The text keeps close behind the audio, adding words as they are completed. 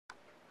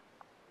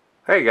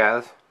Hey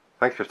guys,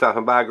 thanks for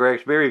stopping by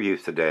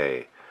Gregsbeerreviews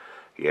today.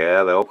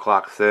 Yeah, the old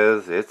clock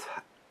says it's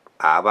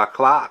 5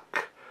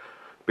 o'clock.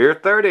 Beer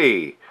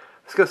 30.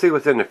 Let's go see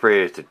what's in the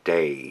fridge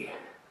today.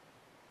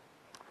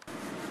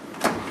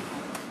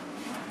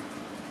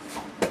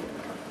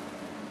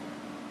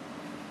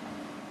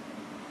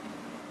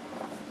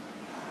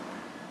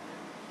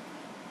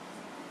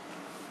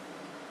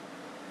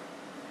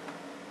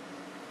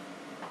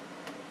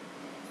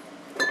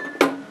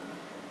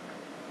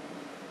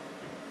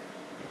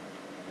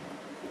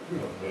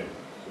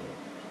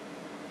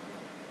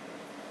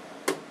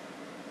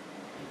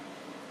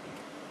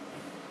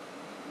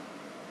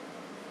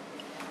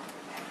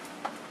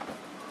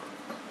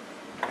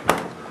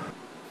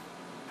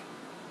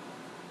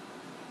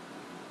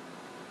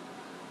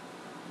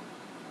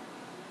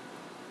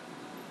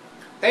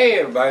 Hey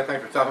everybody,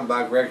 thanks for stopping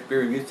by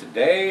Gregsbeerreviews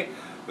today.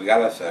 We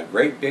got us a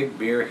great big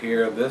beer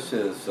here. This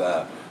is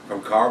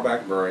from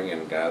Karbach Brewing,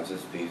 and guys,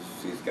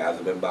 these guys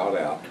have been bought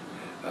out.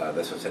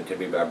 This was sent to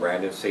me by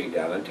Brandon C.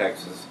 down in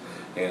Texas,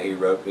 and he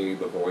wrote me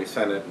before he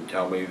sent it and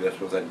told me this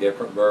was a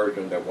different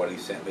version than what he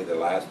sent me the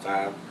last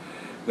time.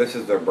 This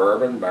is the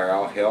Bourbon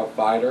Barrel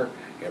Hellfighter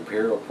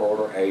Imperial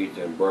Porter aged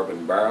in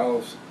bourbon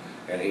barrels,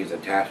 and he's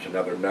attached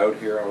another note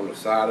here on the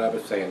side of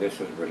it saying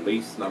this is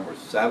release number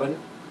 7.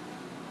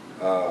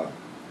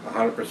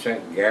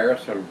 100%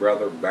 Garrison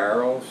Brother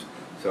barrels,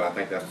 so I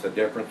think that's the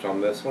difference on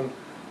this one.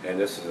 And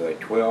this is a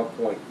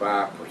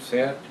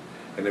 12.5%,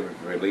 and it was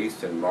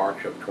released in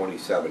March of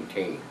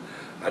 2017.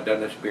 I'd done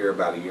this beer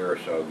about a year or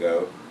so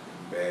ago,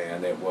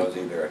 and it was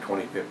either a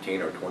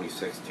 2015 or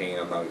 2016.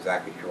 I'm not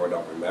exactly sure, I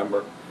don't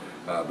remember.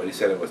 But he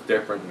said it was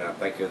different, and I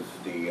think it's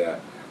the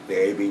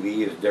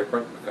ABV is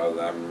different because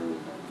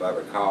if I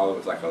recall, it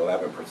was like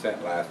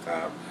 11% last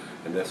time,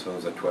 and this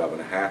one's a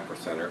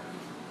 12.5%er.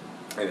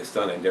 And it's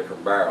done in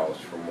different barrels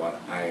from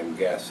what I am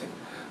guessing.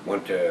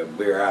 Went to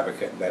Beer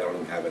Advocate and they don't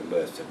even have it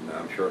listed. And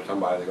I'm sure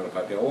somebody's going to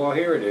type in, oh, well,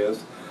 here it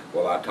is.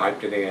 Well, I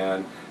typed it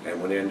in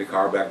and went into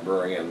Karbach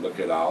Brewing and looked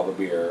at all the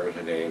beers,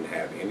 and they didn't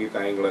have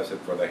anything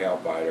listed for the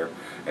Hellfighter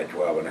at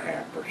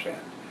 12.5%.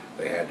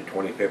 They had the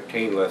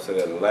 2015 listed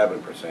at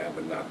 11%,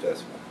 but not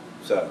this one.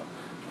 So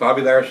it's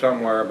probably there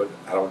somewhere, but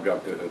I don't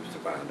jump through hoops to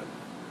find them.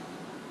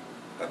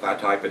 If I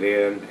type it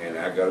in and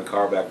I go to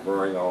Karbach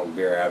Brewing on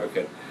Beer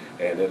Advocate,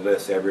 and it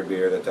lists every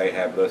beer that they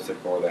have listed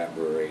for that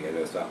brewery, and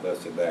it's not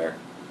listed there,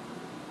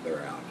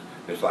 they're out.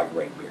 Just like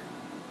great beer,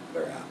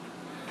 they're out.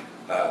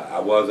 I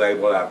was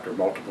able, after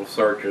multiple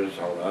searches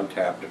on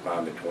Untappd, to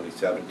find the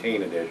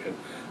 2017 edition,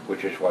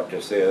 which is what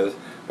this is,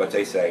 but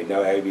they say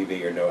no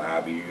ABV or no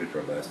IBUs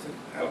are listed.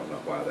 I don't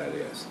know why that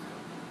is.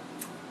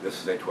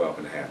 This is a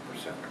 12.5%.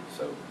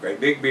 So great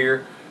big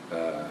beer,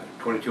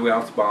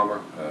 22-ounce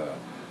bomber.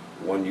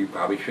 One you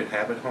probably should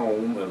have at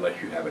home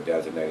unless you have a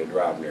designated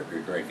drive near if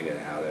you're drinking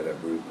it out at a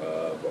brew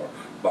pub or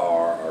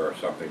bar or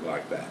something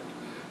like that.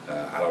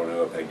 I don't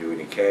know if they do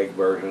any keg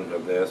versions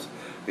of this.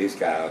 These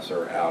guys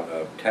are out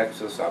of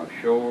Texas, I'm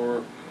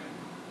sure.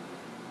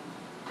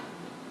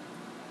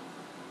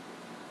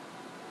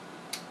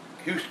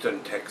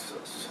 Houston,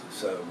 Texas.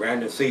 So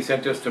Brandon C.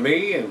 sent this to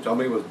me and told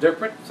me it was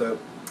different, so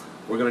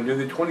we're going to do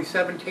the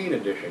 2017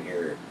 edition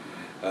here.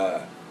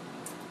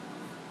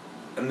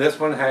 And this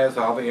one has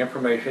all the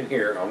information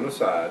here on the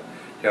side,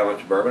 telling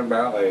it's bourbon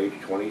barrel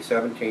aged,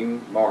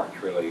 2017 March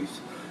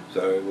release.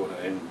 So,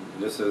 and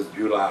this is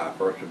July,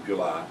 1st of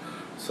July.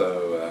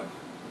 So,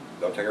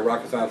 don't take a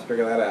rocket science to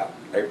figure that out.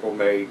 April,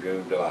 May,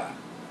 June, July,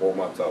 4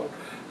 months old.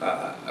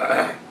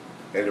 And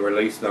the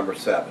release number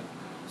 7.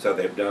 So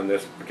they've done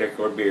this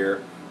particular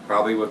beer,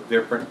 probably with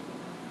different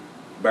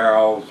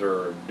barrels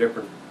or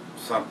different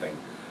something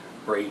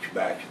for each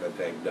batch that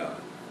they've done.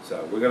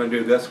 So we're going to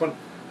do this one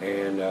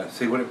and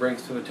see what it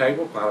brings to the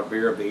table. Final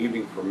beer of the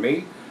evening for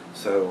me.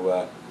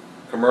 So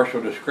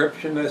commercial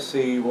description, let's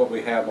see what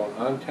we have on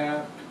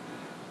Untappd.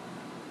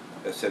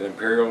 It's an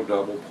Imperial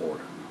Double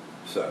Porter.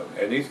 So,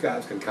 and these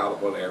guys can call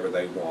it whatever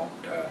they want.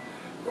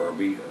 Or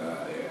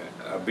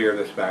a beer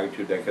this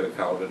magnitude, they could have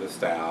called it a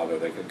stout, or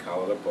they could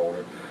call it a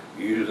porter.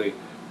 Usually,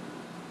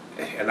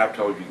 and I've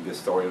told you this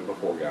story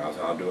before, guys,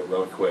 and I'll do it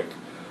real quick.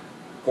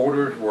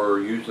 Porters were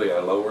usually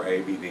a lower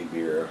ABV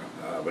beer,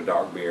 a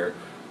dark beer,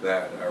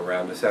 that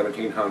around the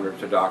 1700s,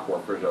 the dock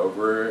workers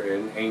over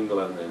in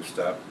England and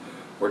stuff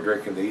were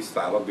drinking these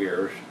style of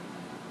beers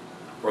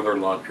for their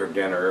lunch or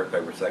dinner if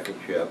they were second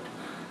shift.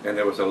 And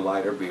there was a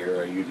lighter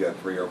beer, usually a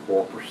 3 or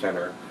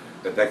 4%er,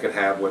 that they could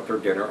have with their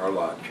dinner or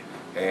lunch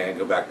and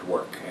go back to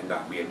work and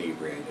not be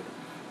inebriated.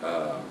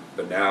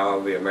 But now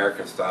the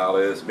American style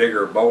is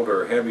bigger,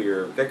 bolder,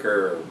 heavier,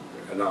 thicker,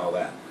 and all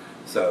that.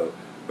 So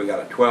we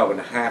got a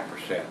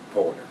 12.5%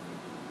 porter.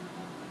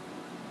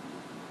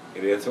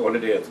 It is what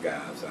it is,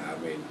 guys. I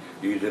mean,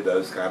 usually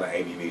those kind of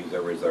ABVs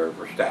are reserved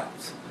for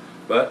stouts.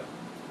 But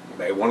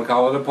they want to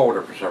call it a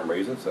porter for some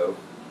reason, so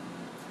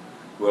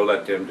we'll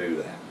let them do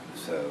that.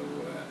 So,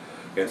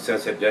 and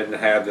since it didn't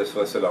have this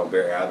listed on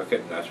Beer Advocate,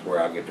 and that's where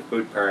I get the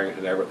food pairings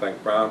and everything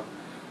from,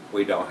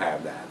 we don't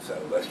have that.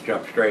 So let's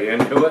jump straight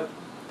into it.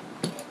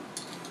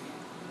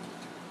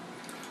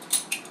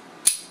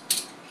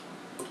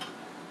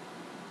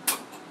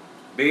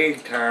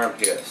 Big time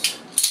hiss.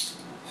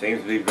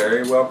 Seems to be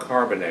very well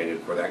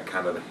carbonated for that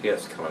kind of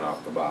hiss coming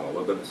off the bottle. A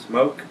little bit of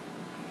smoke.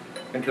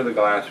 Into the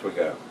glass we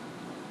go.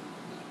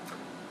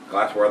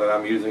 Glassware that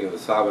I'm using is a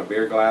Sovereign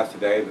beer glass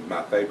today. That's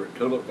my favorite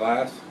tulip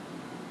glass.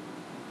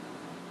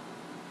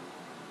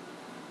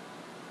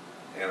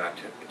 And I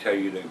tell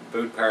you, the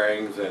food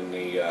pairings and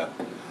the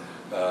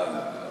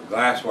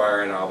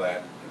glassware and all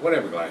that,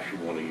 whatever glass you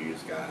want to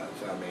use, guys.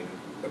 I mean,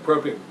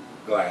 appropriate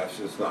glass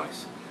is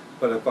nice.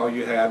 But if all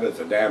you have is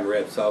a damn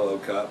red Solo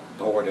cup,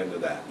 pour it into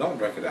that. Don't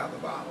drink it out of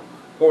the bottle.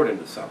 Pour it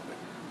into something.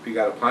 If you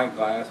got a pint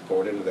glass,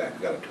 pour it into that.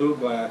 If you got a tulip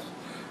glass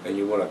and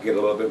you want to get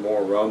a little bit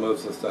more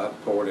aromas and stuff,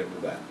 pour it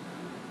into that.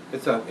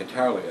 It's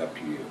entirely up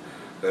to you.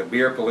 The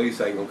beer police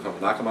ain't going to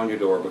come knocking on your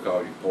door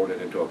because you poured it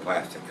into a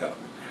plastic cup.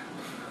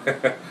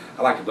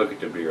 I like to look at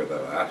the beer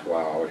though. That's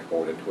why I always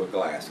pour it into a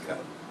glass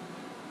cup.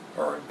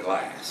 Or a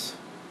glass.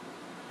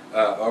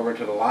 Over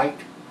to the light.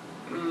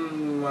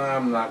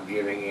 I'm not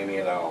getting any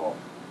at all.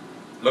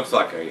 Looks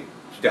like a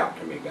stout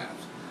to me, guys.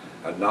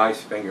 A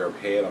nice finger of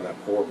head on that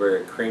poor,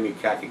 very creamy,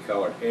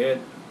 khaki-colored head.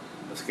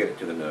 Let's get it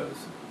to the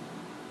nose.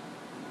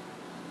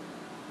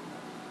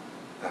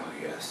 Oh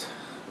yes,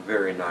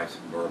 very nice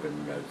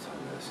bourbon notes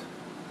on this.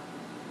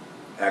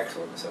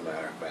 Excellent, as a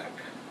matter of fact.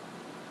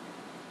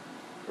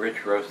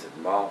 Rich roasted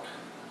malt.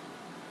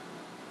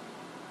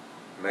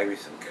 Maybe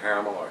some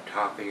caramel or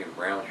toffee and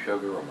brown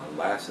sugar or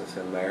molasses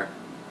in there.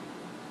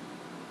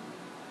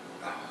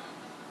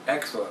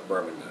 Excellent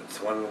bourbon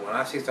notes. When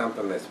I see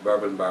something that's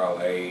bourbon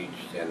barrel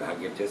aged and I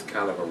get this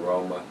kind of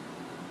aroma,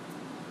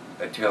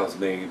 that tells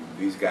me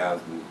these guys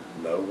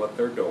know what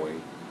they're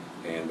doing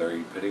and they're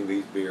putting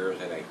these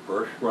beers in a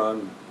first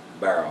run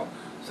barrel,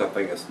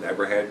 something that's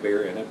never had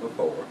beer in it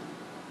before,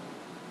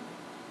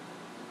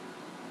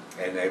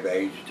 and they've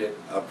aged it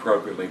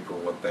appropriately for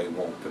what they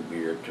want the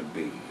beer to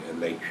be,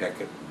 and they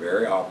check it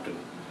very often,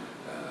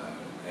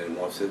 and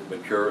once it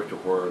matures to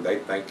where they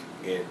think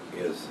it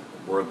is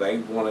where they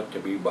want it to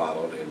be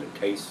bottled and the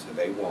taste that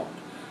they want,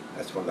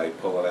 that's when they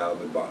pull it out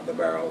of the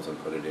barrels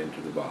and put it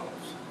into the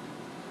bottles.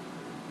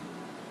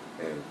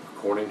 And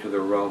according to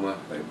the aroma,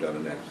 they've done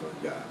an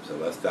excellent job. So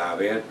let's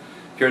dive in.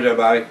 Cheers,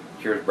 everybody.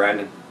 Cheers,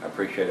 Brandon. I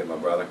appreciate it, my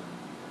brother.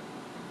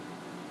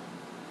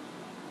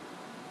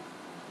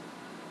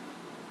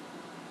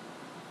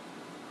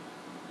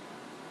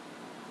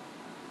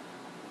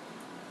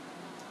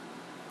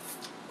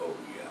 Oh,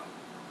 yeah.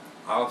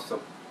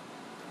 Awesome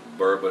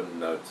bourbon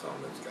notes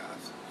on this,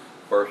 guys.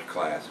 First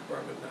class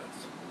bourbon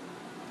notes.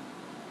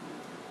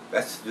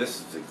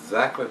 This is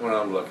exactly what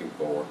I'm looking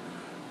for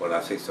when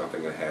I see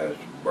something that has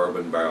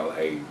bourbon barrel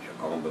age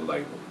on the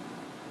label.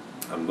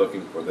 I'm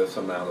looking for this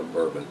amount of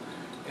bourbon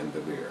in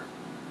the beer.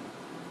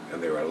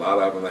 And there are a lot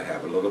of them that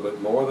have a little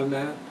bit more than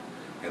that,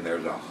 and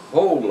there's a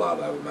whole lot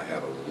of them that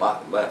have a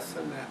lot less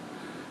than that.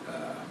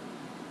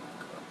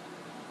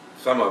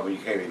 Some of them you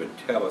can't even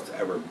tell it's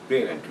ever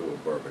been into a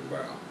bourbon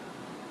barrel.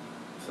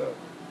 So,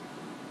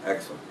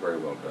 excellent, very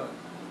well done.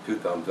 2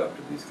 thumbs up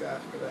to these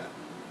guys for that.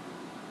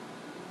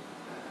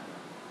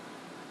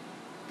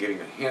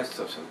 Getting a hint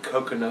of some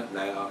coconut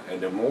now,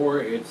 and the more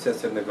it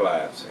sits in the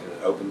glass and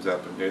it opens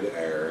up into the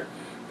air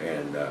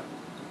and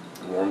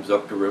warms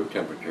up to room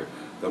temperature,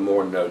 the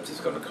more notes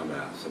it's going to come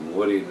out. Some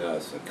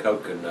woodiness, a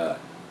coconut,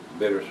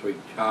 bittersweet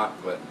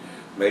chocolate,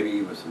 maybe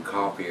even some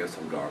coffee and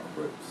some dark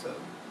fruit. So,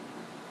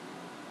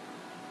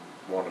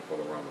 wonderful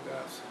aroma,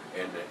 guys.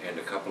 In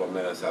a couple of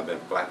minutes I've been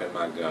flapping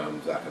my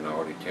gums. I can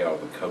already tell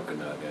the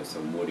coconut and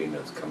some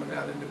woodiness coming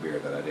out in the beer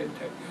that I didn't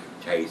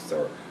taste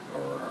or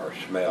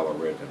smell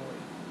originally.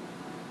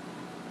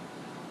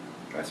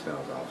 That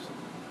smells awesome.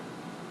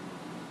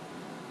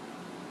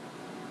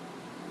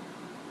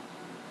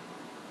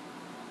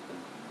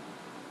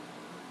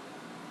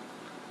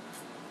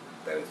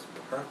 That is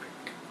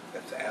perfect.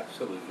 That's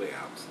absolutely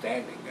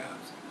outstanding,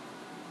 guys.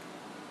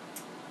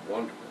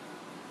 Wonderful.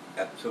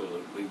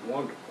 Absolutely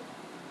wonderful.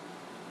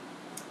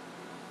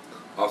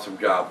 Awesome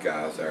job,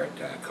 guys, there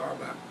at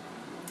Karbach.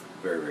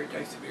 Very, very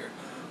tasty beer.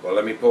 Well,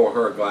 let me pour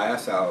her a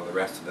glass out of the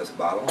rest of this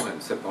bottle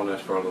and sip on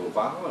this for a little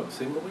while and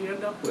see what we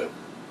end up with.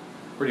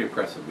 Pretty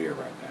impressive beer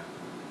right now.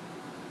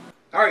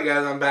 Alright,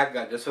 guys, I'm back.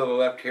 Got just a little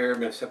left here.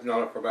 Been sipping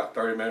on it for about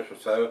 30 minutes or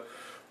so.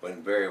 Went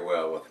very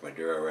well with my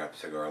Duro Wrap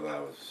cigar that I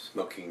was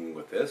smoking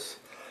with this.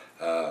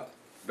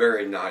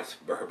 Very nice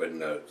bourbon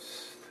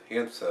notes.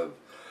 Hints of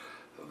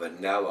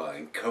vanilla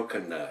and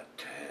coconut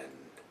and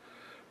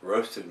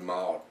roasted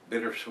malt,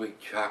 bittersweet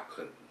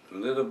chocolate, a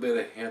little bit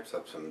of hints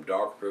of some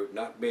dark fruit,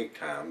 not big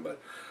time, but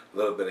a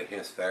little bit of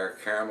hints there.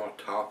 Caramel,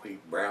 toffee,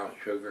 brown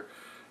sugar.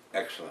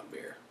 Excellent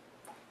beer.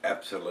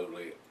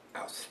 Absolutely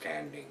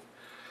outstanding.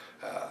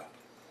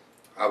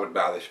 I would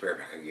buy this beer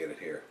if I could get it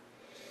here.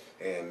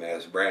 And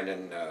as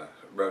Brandon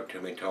wrote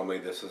to me, told me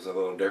this is a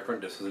little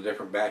different. This is a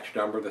different batch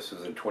number. This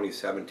is a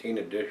 2017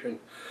 edition.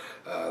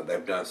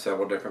 They've done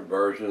several different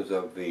versions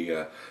of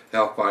the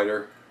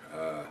Hellfighter.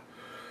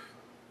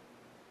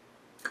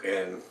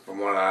 And from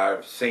what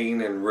I've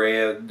seen and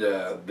read,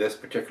 this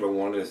particular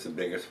one is the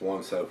biggest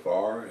one so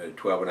far at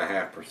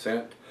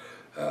 12.5%.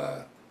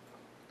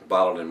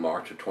 bottled in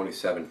March of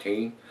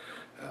 2017.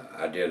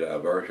 I did a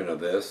version of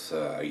this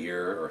a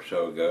year or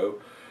so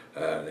ago.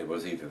 It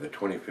was either the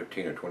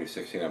 2015 or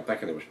 2016. I'm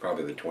thinking it was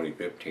probably the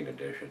 2015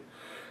 edition.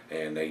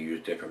 And they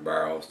used different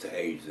barrels to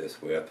age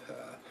this with.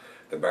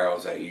 The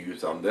barrels I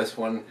used on this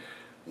one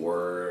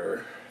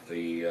were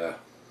the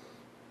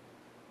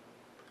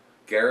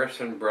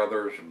Garrison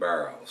Brothers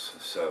barrels.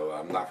 So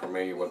I'm not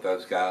familiar with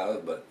those guys,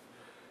 but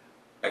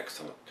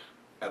excellent.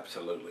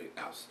 Absolutely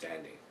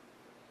outstanding.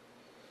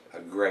 A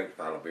great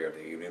final beer of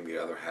the evening. The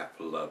other half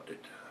loved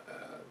it.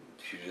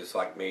 She's just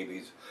like me.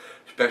 These,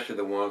 especially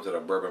the ones that are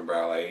bourbon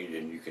barrel aged,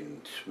 and you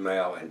can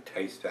smell and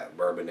taste that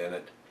bourbon in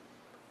it.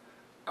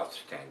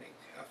 Outstanding,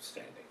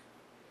 outstanding.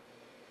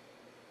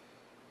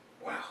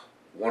 Wow,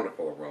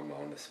 wonderful aroma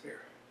on this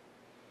beer.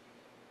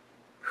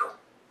 Whew.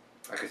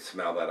 I could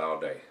smell that all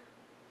day.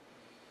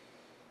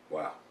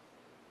 Wow,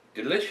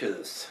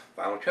 delicious.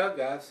 Final chug,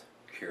 guys.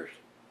 Cheers.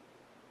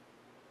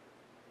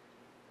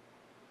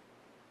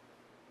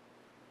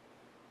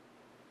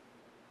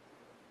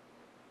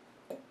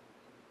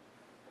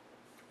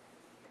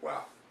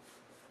 Wow,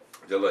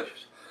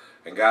 delicious.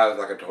 And guys,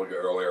 like I told you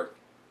earlier,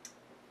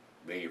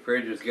 the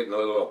fridge is getting a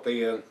little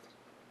thin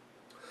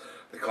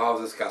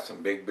because it's got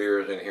some big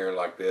beers in here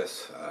like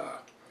this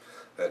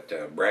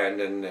that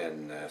Brandon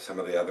and some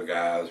of the other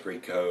guys,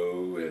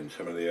 Rico and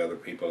some of the other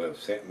people have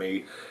sent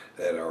me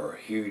that are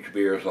huge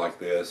beers like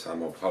this. I'm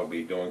going to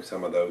probably be doing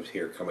some of those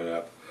here coming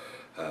up.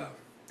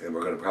 And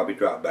we're going to probably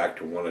drop back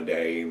to one a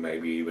day,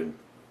 maybe even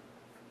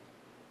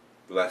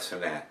less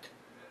than that.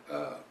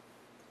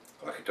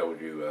 Like I told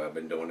you, I've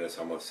been doing this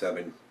almost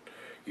 7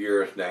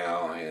 years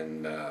now,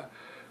 and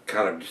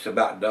kind of just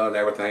about done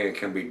everything that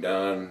can be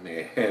done.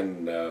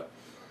 And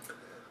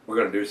we're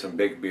going to do some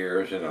big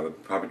beers, and I'll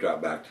probably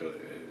drop back to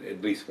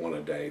at least one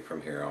a day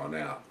from here on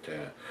out,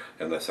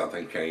 unless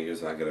something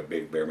changes and I get a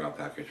big beer mouth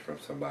package from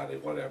somebody,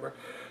 whatever.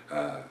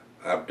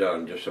 I've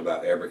done just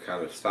about every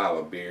kind of style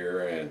of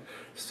beer and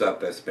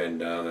stuff that's been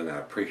done, and I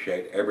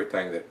appreciate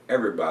everything that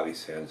everybody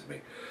sends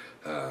me.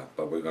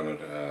 But we're going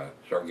to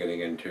start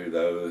getting into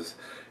those,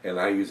 and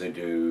I usually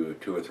do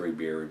 2 or 3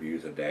 beer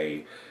reviews a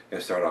day,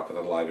 and start off with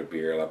a lighter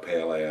beer like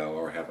pale ale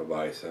or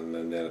Hefeweizen,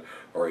 and then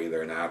or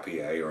either an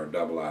IPA or a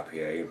double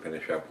IPA, and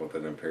finish up with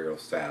an Imperial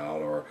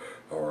Stout or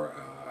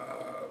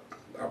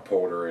a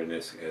porter in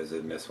this, as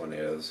in this one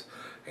is.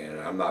 And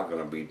I'm not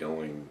going to be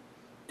doing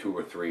 2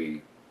 or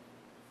 3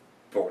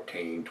 12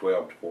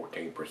 to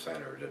 14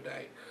 percenters a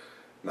day.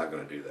 I'm not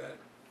going to do that.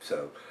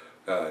 So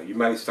you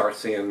may start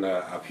seeing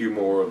a few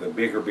more of the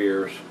bigger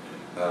beers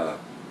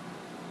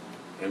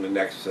in the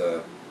next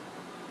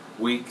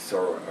weeks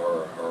or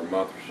a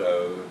month or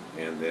so,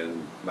 and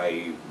then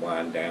may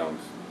wind down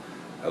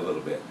a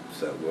little bit.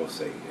 So we'll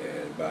see.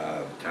 And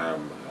by the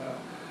time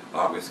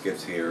August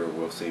gets here,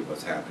 we'll see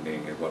what's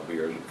happening and what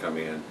beers have come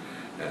in.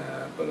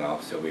 But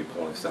I'll still be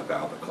pulling stuff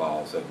out of the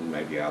closet and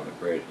maybe out of the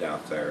fridge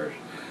downstairs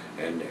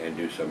and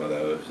do some of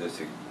those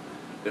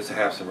just to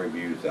have some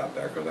reviews out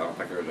there, because I don't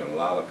think there's a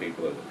lot of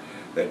people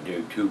that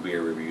do 2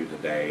 beer reviews a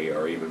day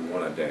or even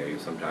 1 a day.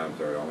 Sometimes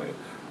they're only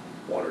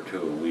 1 or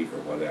 2 a week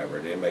or whatever,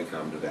 and it may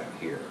come to that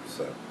here.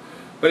 So,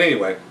 but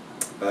anyway,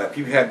 if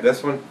you've had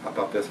this one, I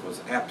thought this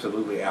was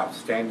absolutely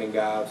outstanding,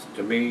 guys.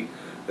 To me,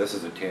 this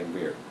is a 10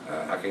 beer.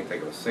 I can't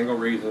think of a single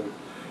reason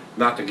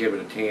not to give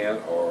it a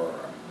 10 or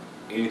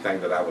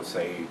anything that I would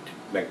say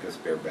to make this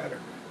beer better.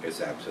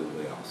 It's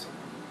absolutely awesome.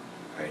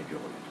 I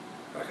enjoyed it.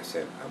 Like I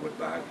said, I would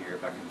buy it here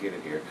if I could get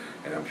it here,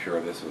 and I'm sure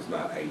this was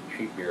not a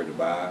cheap beer to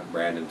buy.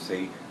 Brandon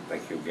C.,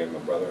 thank you again, my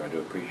brother. I do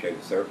appreciate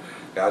it, sir.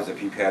 Guys,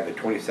 if you've had the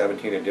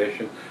 2017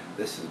 edition,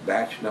 this is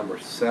batch number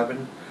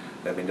 7.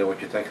 Let me know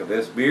what you think of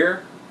this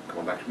beer. Come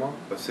on back tomorrow.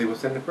 Let's see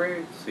what's in the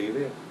fridge. See you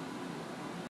then.